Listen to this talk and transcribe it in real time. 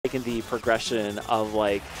making the progression of,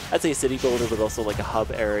 like, I'd say city builder, but also like a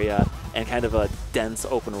hub area and kind of a dense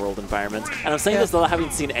open world environment. And I'm saying this without having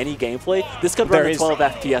seen any gameplay. This could run at 12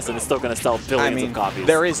 FPS and it's still going to sell billions of copies.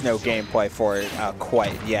 There is no gameplay for it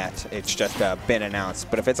quite yet. It's just been announced.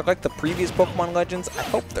 But if it's like the previous Pokemon Legends, I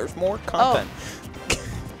hope there's more content.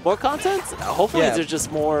 More content? Hopefully there's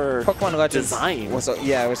just more Pokemon Legends design. It was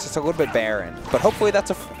just a little bit barren. But hopefully that's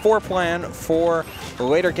a foreplan for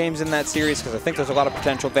later games in that series, because I think there's a lot of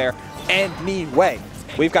potential there. Anyway,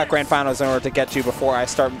 we've got Grand Finals in order to get to before I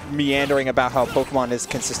start meandering about how Pokemon is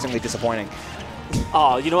consistently disappointing.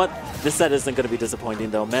 Oh, you know what? This set isn't going to be disappointing,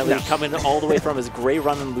 though. Meli coming all the way from his great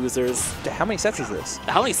run in losers. How many sets is this?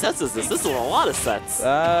 How many sets is this? This is a lot of sets.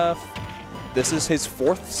 This is his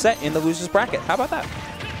 4th set in the losers bracket. How about that?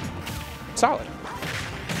 Solid.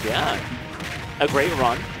 Yeah. A great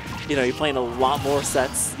run. You know, you're playing a lot more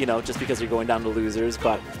sets, you know, just because you're going down to losers.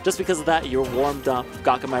 But just because of that, you're warmed up.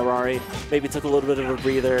 GOCK and my RARI maybe took a little bit of a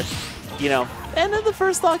breather, you know. And then the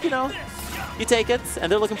first stock, you know, you take it,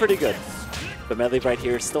 and they're looking pretty good. But Meli right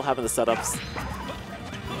here still having the setups.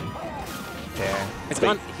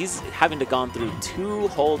 Yeah. He's having to gone through 2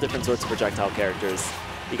 whole different sorts of projectile characters.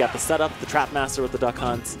 You got the setup, the Trap Master with the Duck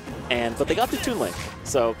Hunt, but they got the Toon Link,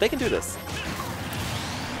 so they can do this.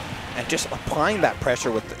 And just applying that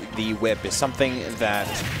pressure with the whip is something that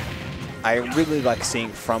I really like seeing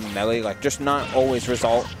from Meli. Like, just not always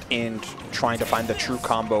result in trying to find the true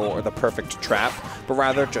combo or the perfect trap, but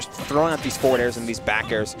rather just throwing out these forward airs and these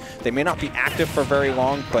back airs. They may not be active for very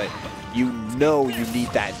long, but you know you need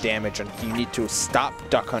that damage, and you need to stop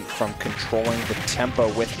Duck Hunt from controlling the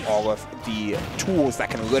tempo with all of the tools that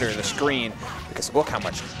can litter the screen, because look how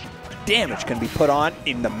much damage can be put on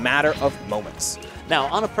in the matter of moments. Now,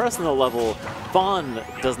 on a personal level, Vaughn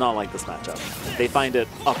does not like this matchup. They find it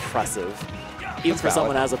oppressive, even for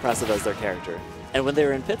someone as oppressive as their character. And when they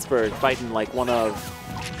were in Pittsburgh fighting like one of,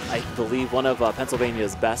 I believe, one of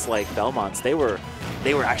Pennsylvania's best like Belmonts, they were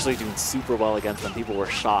actually doing super well against them. People were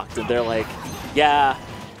shocked, and they're like, yeah,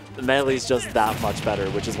 Meli's just that much better,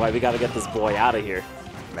 which is why we got to get this boy out of here.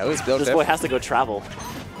 Meli's built This boy has to go travel.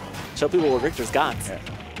 Show people what Richter's got. Yeah.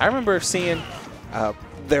 I remember seeing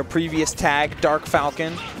their previous tag, Dark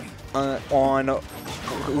Falcon, on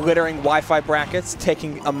littering Wi-Fi brackets,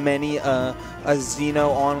 taking a Xeno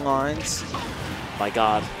onlines. My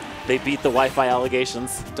God. They beat the Wi-Fi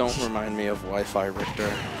allegations. Don't remind me of Wi-Fi Richter.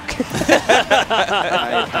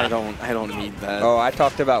 I don't need that. Oh, I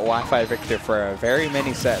talked about Wi-Fi Richter for very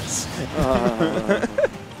many sets. I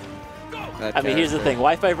mean, here's the thing.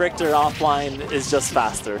 Wi-Fi Richter offline is just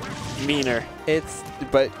faster, meaner.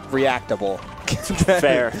 But reactable.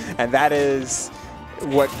 Fair. And that is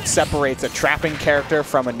what separates a trapping character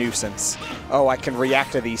from a nuisance. Oh, I can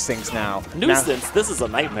react to these things now. Nuisance? This is a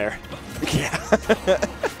nightmare. Yeah.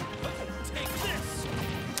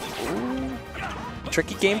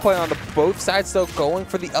 Tricky gameplay on both sides, though, going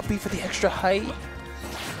for the uppie for the extra height.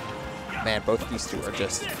 Man, both of these two are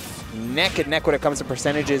just neck and neck when it comes to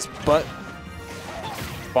percentages, but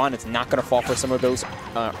Vaughn is not going to fall for some of those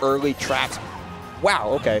early traps.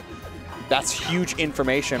 Wow, okay. That's huge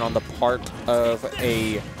information on the part of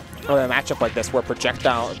a matchup like this, where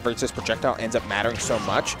projectile versus projectile ends up mattering so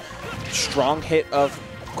much. Strong hit of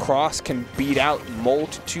Cross can beat out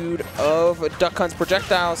multitude of Duck Hunt's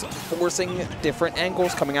projectiles, forcing different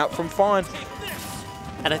angles coming out from Fawn.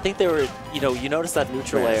 And I think they were, you know, you notice that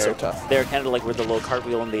neutral air. So tough. They're kind of like with the low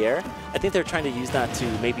cartwheel in the air. I think they're trying to use that to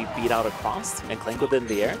maybe beat out a Cross and clink with it in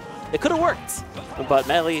the air. It could have worked, but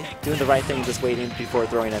Meli doing the right thing, just waiting before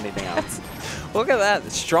throwing anything out. Look at that.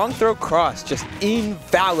 Strong throw Cross just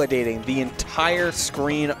invalidating the entire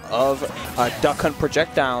screen of Duck Hunt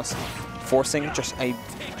projectiles, forcing a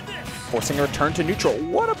return to neutral.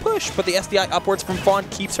 What a push, but the SDI upwards from Fawn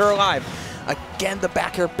keeps her alive. Again, the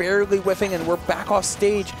back air barely whiffing, and we're back off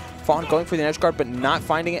stage. Fawn going for the edge guard, but not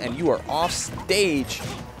finding it, and you are off stage.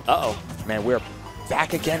 Uh-oh. Man, we're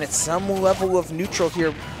back again at some level of neutral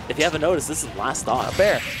here. If you haven't noticed, this is last stock.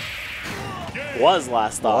 Bear. Was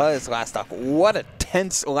last stock. Was last stock. What a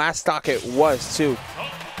tense last stock it was, too.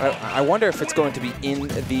 I wonder if it's going to be in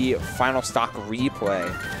the final stock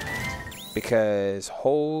replay. Because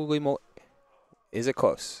holy moly, is it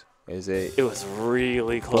close? Is it? It was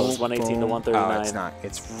really close, 118 to 139. Oh, it's not.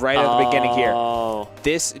 It's right at the beginning here.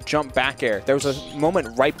 This jump back air. There was a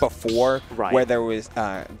moment right before where there was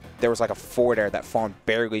like a forward air that Fawn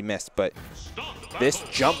barely missed, but this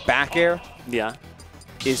jump back air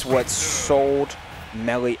is what sold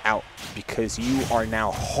Meli out, because you are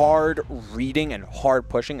now hard reading and hard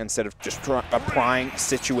pushing instead of just applying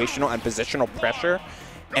situational and positional pressure.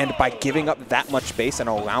 And by giving up that much space and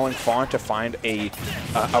allowing Fawn to find a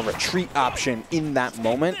retreat option in that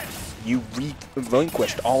moment, you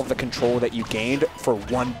relinquished all of the control that you gained for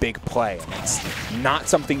one big play. And it's not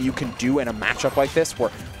something you can do in a matchup like this where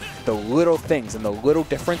the little things and the little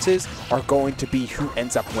differences are going to be who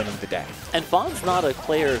ends up winning the day. And Fawn's not a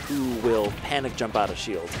player who will panic jump out of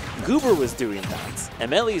shield. Goober was doing that. And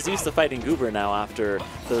Meli's used to fighting Goober now after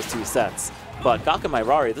those 2 sets. But GOCK and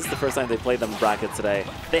RARI, this is the first time they played them in bracket today.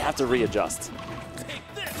 They have to readjust.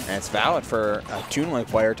 And it's valid for a Toon Link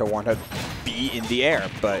player to want to be in the air,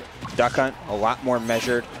 but Duck Hunt, a lot more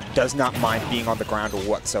measured, does not mind being on the ground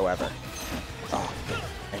whatsoever. Oh,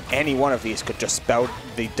 and any one of these could just spell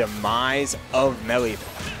the demise of Meli.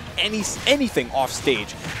 Anything off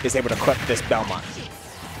stage is able to clip this Belmont.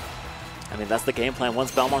 I mean, that's the game plan.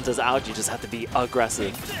 Once Belmont is out, you just have to be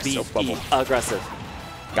aggressive. Be aggressive.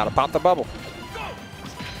 Gotta pop the bubble.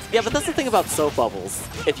 Yeah, but that's the thing about soap bubbles.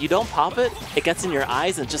 If you don't pop it, it gets in your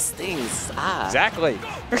eyes and just stings. Ah. Exactly.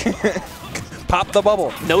 Pop the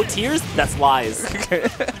bubble. No tears? That's lies.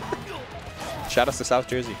 Shout out to South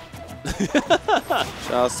Jersey.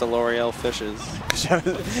 Shout out to L'Oreal Fishes.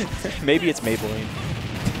 Maybe it's Maybelline.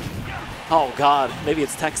 Oh, God. Maybe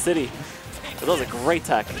it's Tech City. But those are great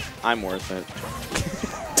tech. I'm worth it.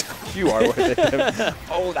 You are worth it.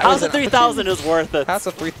 Oh, that House of 3000 is worth it. House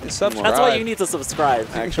of 3000. Subscribe. That's why you need to subscribe.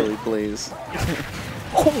 Actually, please.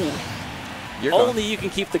 Only you can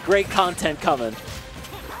keep the great content coming.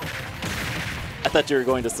 I thought you were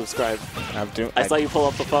going to subscribe. I saw you pull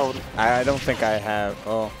up the phone. I don't think I have.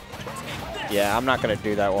 Oh. Yeah, I'm not going to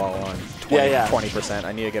do that while on 20%.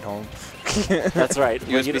 I need to get home. That's right.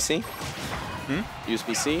 USB-C?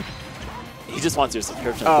 USB-C? He just wants your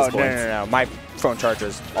subscription at this point. No. My phone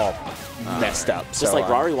charger's all messed up. Just so, like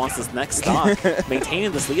RARI wants this next stock.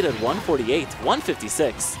 Maintaining this lead at 148,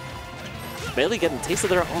 156. Meli getting a taste of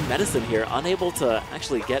their own medicine here, unable to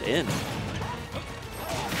actually get in.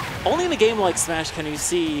 Only in a game like Smash can you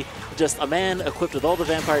see just a man equipped with all the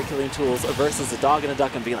vampire killing tools versus a dog and a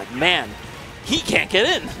duck and be like, man, he can't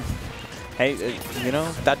get in. Hey, you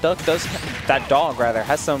know, that dog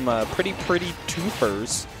has some pretty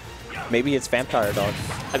twofers. Maybe it's Vampire Dog.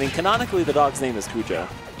 I mean, canonically, the dog's name is Cujo.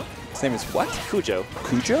 His name is what? Cujo.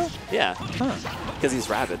 Cujo? Yeah. Huh. Because he's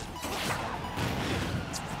rabid.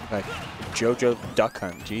 It's like Jojo Duck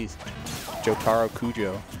Hunt. Jeez. Jotaro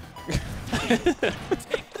Cujo.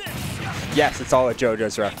 Yes, it's all a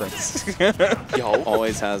JoJo's reference. Yo,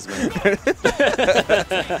 always has been.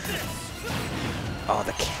 Oh,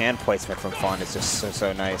 the can placement from Fawn is just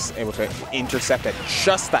so nice. Able to intercept at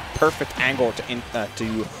just that perfect angle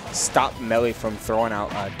to stop Meli from throwing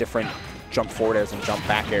out different jump forward airs and jump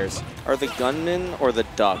back airs. Are the gunman or the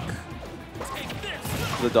duck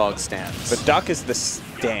the dog stands? The duck is the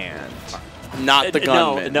stand. Not the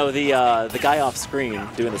gunman. No, the guy off screen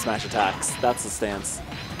doing the smash attacks. That's the stance.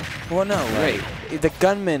 Well, no, right. The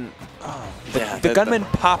gunman. Oh, the gunmen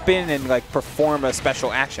pop in and like perform a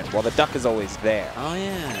special action, while the duck is always there. Oh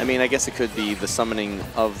yeah. I mean, I guess it could be the summoning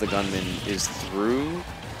of the gunman is through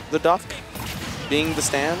the duck being the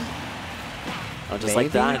stand. Oh, just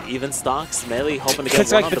like that, even stocks. Meli hoping to get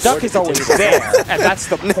because one like on the duck is always there, and that's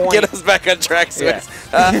the point. Get us back on track, Swiss.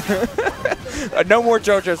 Yeah. No more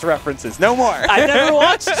JoJo's references. No more. I've never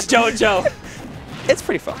watched JoJo. It's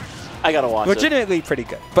pretty fun. I gotta watch Legitimately pretty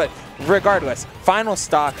good. But regardless, final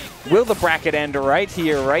stock. Will the bracket end right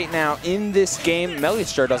here, right now, in this game? Meli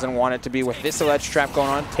sure doesn't want it to be with this ledge trap going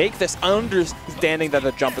on. Take this understanding that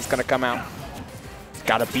the jump is going to come out.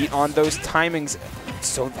 Got to beat on those timings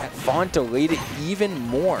so that Fawn delayed it even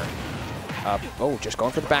more. Oh, just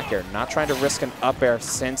going for the back air. Not trying to risk an up air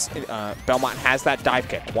since Belmont has that dive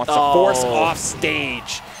kick. Wants to force off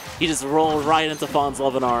stage. He just rolled right into Fawn's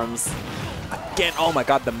loving arms. Again, oh my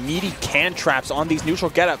god, the meaty can traps on these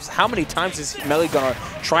neutral get-ups. How many times is Meli going to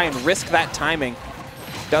try and risk that timing?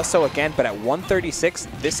 Does so again, but at 136,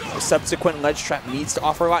 this subsequent ledge trap needs to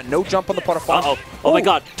offer a lot. No jump on the part of Fawn. Oh my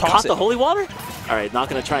god, caught it. the holy water? All right, not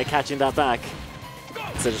going to try catching that back.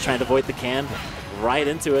 Instead of trying to avoid the can, right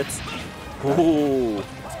into it. Ooh.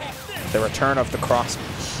 The return of the cross,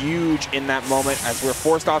 huge in that moment as we're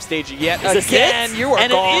forced off stage yet is again. You are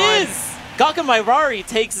and gone. And it is! GOCK and RARI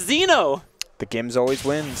takes Xeno. The Gims always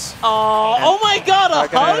wins. Oh my god, a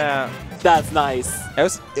hug? That's nice.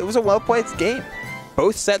 It was a well-played game.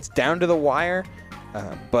 Both sets down to the wire,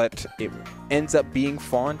 but it ends up being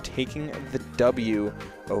Fawn taking the W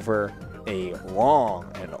over a long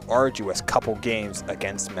and arduous couple games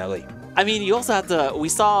against Meli. I mean, you also have to, we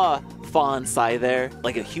saw Fawn sigh there,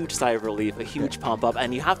 like a huge sigh of relief, a huge pump up,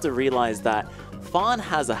 and you have to realize that Fawn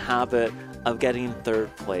has a habit of getting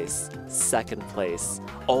 3rd place, 2nd place,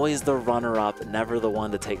 always the runner-up, never the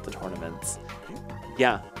one to take the tournament.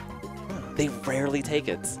 Yeah, they rarely take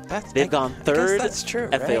it. They've gone 3rd that's true,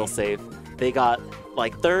 at right? Failsafe. They got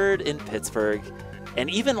like 3rd in Pittsburgh. And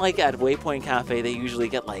even like at Waypoint Cafe, they usually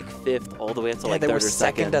get like 5th all the way up to like 3rd or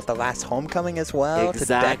 2nd. They were 2nd at the last homecoming as well.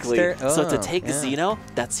 Exactly. To Dexter. So to take yeah. Xeno,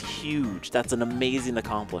 that's huge. That's an amazing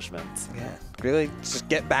accomplishment. Yeah, really just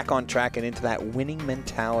get back on track and into that winning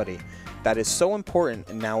mentality that is so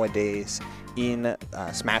important nowadays in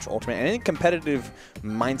Smash Ultimate and in competitive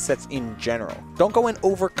mindsets in general. Don't go in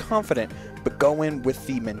overconfident, but go in with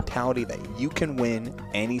the mentality that you can win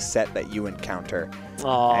any set that you encounter.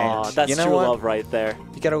 Oh, that's you know true what? love right there.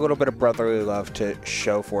 You get a little bit of brotherly love to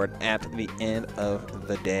show for it at the end of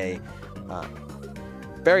the day.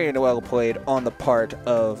 Very well played on the part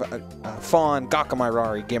of Fawn, GOCK,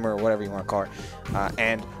 RARI, Gimmer, whatever you want to call her,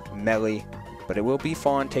 and Meli. But it will be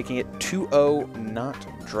Fawn taking it 2-0, not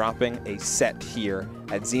dropping a set here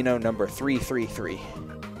at Xeno number 333.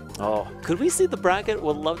 Oh, could we see the bracket?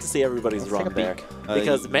 Would love to see everybody's Let's take run a there. peek.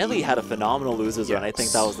 Because Meli had a phenomenal losers run. I yes.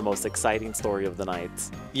 think that was the most exciting story of the night.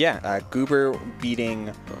 Yeah, Goober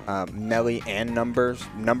beating Meli and Numbers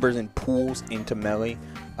in pools into Meli.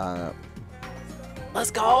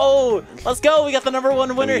 Let's go! Let's go! We got the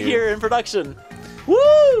 #1 winner you. here in production.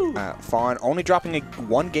 Woo! Fawn only dropping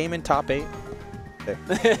one game in top 8.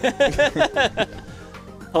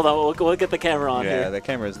 Hold on, we'll get the camera on Yeah, here. the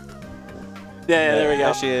camera's... Yeah, there we go.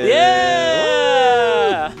 There she is.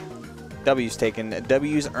 Yeah! W's taken.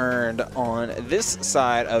 W's earned on this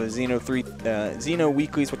side of Xeno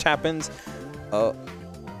Weeklies, which happens. Oh,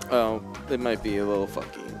 it might be a little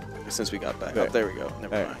funky since we got back up. There we go.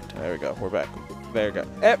 Never mind. There we go. We're back. There we go.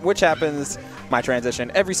 Which happens, my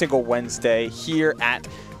transition, every single Wednesday here at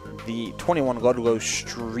the 21 Ludlow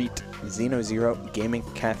Street Xenozero Gaming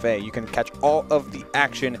Cafe. You can catch all of the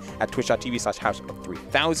action at twitch.tv/House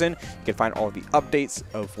of3000. You can find all of the updates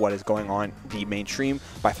of what is going on the main stream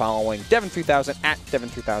by following Devon3000 at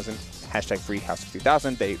Devon3000,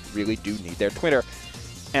 #FreeHouse3000. They really do need their Twitter.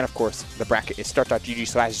 And of course, the bracket is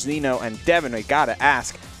start.gg/Xeno. And Devon, we gotta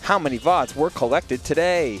ask, how many VODs were collected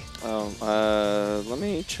today? Let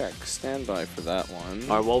me check. Stand by for that one.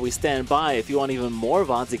 All right, while we stand by, if you want even more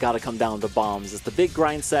VODs, you got to come down to Bombs. It's the big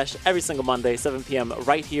grind sesh every single Monday, 7 p.m.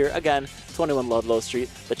 right here. Again, 21 Ludlow Street.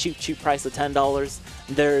 The cheap price of $10.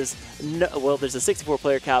 There's there's a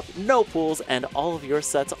 64-player cap, no pools, and all of your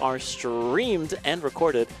sets are streamed and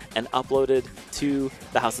recorded and uploaded to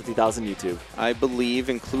the House of 3000 YouTube. I believe,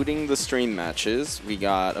 including the stream matches, we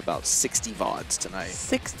got about 60 VODs tonight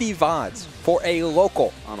 60 VODs for a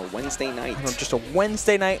local. on a Wednesday night. Just a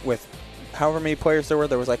Wednesday night with however many players there were.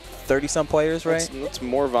 There was like 30-some players, right? That's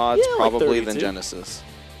more VODs Yeah, like probably than 32. Genesis.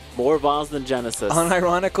 More VODs than Genesis.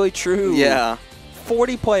 Unironically true. Yeah.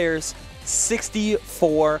 40 players,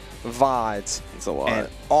 64 VODs. It's a lot. And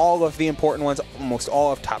all of the important ones, almost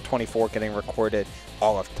all of top 24 getting recorded,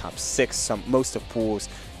 all of top 6, most of pools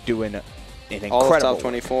doing an incredible All of top work.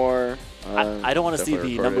 24. I don't want to see the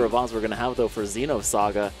definitely number of recorded. VODs we're going to have, though, for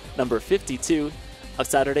Xenosaga number 52 of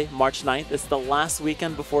Saturday, March 9th. It's the last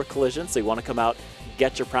weekend before Collision, so you want to come out,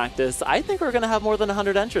 get your practice. I think we're going to have more than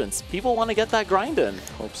 100 entrants. People want to get that grind in.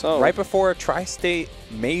 Hope so. Right before a tri-state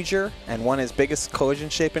major, and one as big as Collision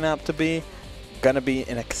shaping up to be, gonna be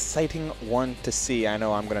an exciting one to see. I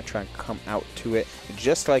know I'm gonna try and come out to it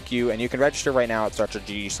just like you, and you can register right now at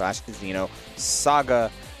start.gg/Xenosaga.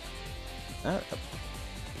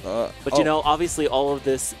 But you know, obviously all of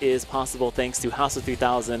this is possible thanks to House of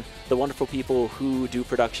 3000, the wonderful people who do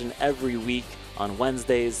production every week on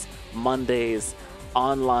Wednesdays, Mondays,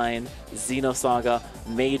 online, Xenosaga,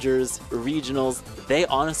 majors, regionals. They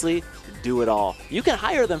honestly do it all. You can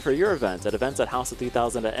hire them for your events at House of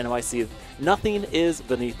 3000 at NYC. Nothing is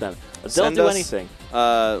beneath them. They'll Send do us, anything.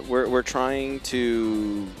 We're trying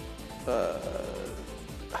to.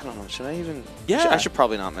 I don't know. Should I even? Yeah. I should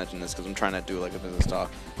probably not mention this because I'm trying to do like a business talk.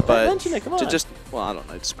 But mention it, come to on. just, well, I don't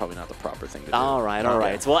know. It's probably not the proper thing to do. All right, all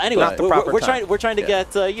right. Okay. Well, anyway, Not the proper we're time. trying to Yeah.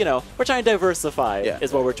 get you know, we're trying to diversify. Yeah.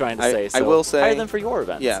 Is what we're trying to I say. So will say- hire them for your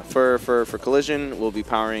events. Yeah, for Collision, we'll be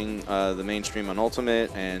powering the mainstream on Ultimate,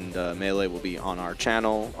 and Melee will be on our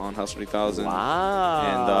channel on House of 3000.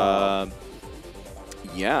 Wow. And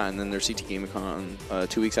yeah, and then there's CT GameCon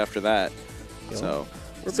 2 weeks after that. Yo. So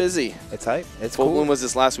we're busy. It's hype. It's Full cool. Bloom was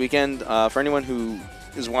this last weekend. For anyone who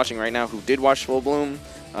is watching right now who did watch Full Bloom,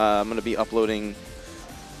 I'm going to be uploading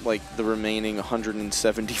like the remaining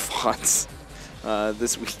 170 VODs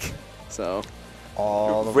this week. So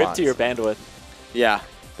All the Rip to VODs. your bandwidth. yeah,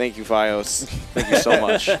 thank you, Fios. Thank you so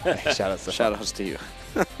much. Shout out to Shout outs to you.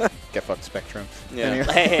 Get fucked, Spectrum. Yeah.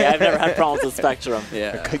 Anyway. Hey, I've never had problems with Spectrum.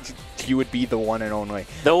 Yeah. You would be the one and only.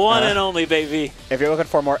 The one and only, baby. If you're looking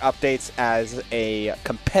for more updates as a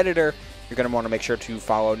competitor, you're going to want to make sure to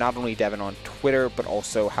follow not only Devin on Twitter, but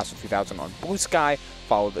also House of 3000 on Blue Sky.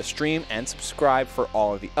 Follow the stream and subscribe for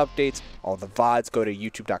all of the updates. All the VODs, go to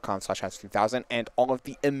youtube.com/House3000, and all of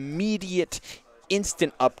the immediate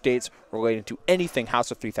instant updates relating to anything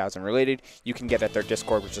House of 3000 related, you can get at their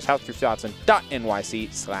Discord, which is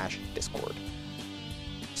house3000.nyc/Discord.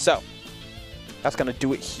 So, that's going to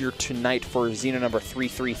do it here tonight for Xeno number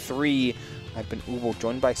 333. I've been Ubo,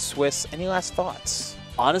 joined by Swiss. Any last thoughts?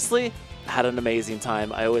 Honestly, had an amazing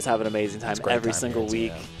time. I always have an amazing time every single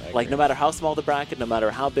week. Like, no matter how small the bracket, no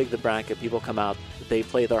matter how big the bracket, people come out, they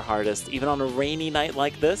play their hardest. Even on a rainy night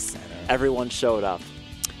like this, everyone showed up.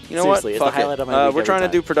 You know Seriously, what? It's the highlight of my week we're trying every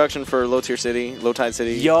to do time. production for Low Tide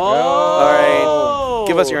City. Yo! All right.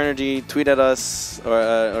 Give us your energy. Tweet at us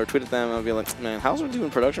or tweet at them. I'll be like, man, how's we doing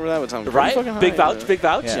production for that? Would sound Right? fucking Big high, vouch, big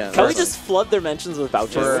vouch. Yeah. Can we just flood their mentions with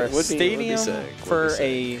vouchers? For a would be stadium, sick. for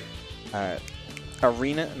a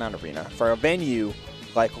for a venue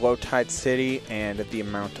like Low Tide City and the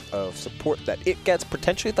amount of support that it gets,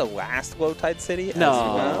 potentially the last Low Tide City. No. As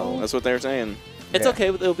well. That's what they're saying. It's Yeah. okay.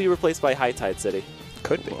 It'll be replaced by High Tide City.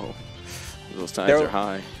 Could be. Whoa. Those tides are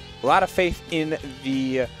high. A lot of faith in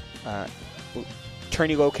the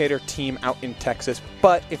tourney locator team out in Texas,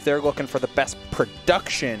 but if they're looking for the best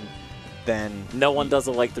production, then No one does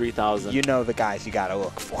it like 3000. you know the guys you gotta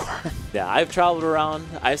look for. Yeah, I've traveled around.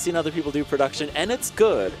 I've seen other people do production, and it's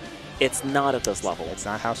good. It's not at this level. It's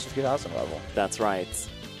not House of 3000 level. That's right.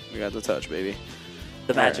 We got the touch, baby.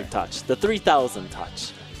 The magic touch. The 3000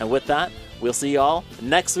 touch. And with that, we'll see y'all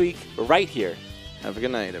next week right here. Have a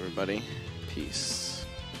good night, everybody. Peace.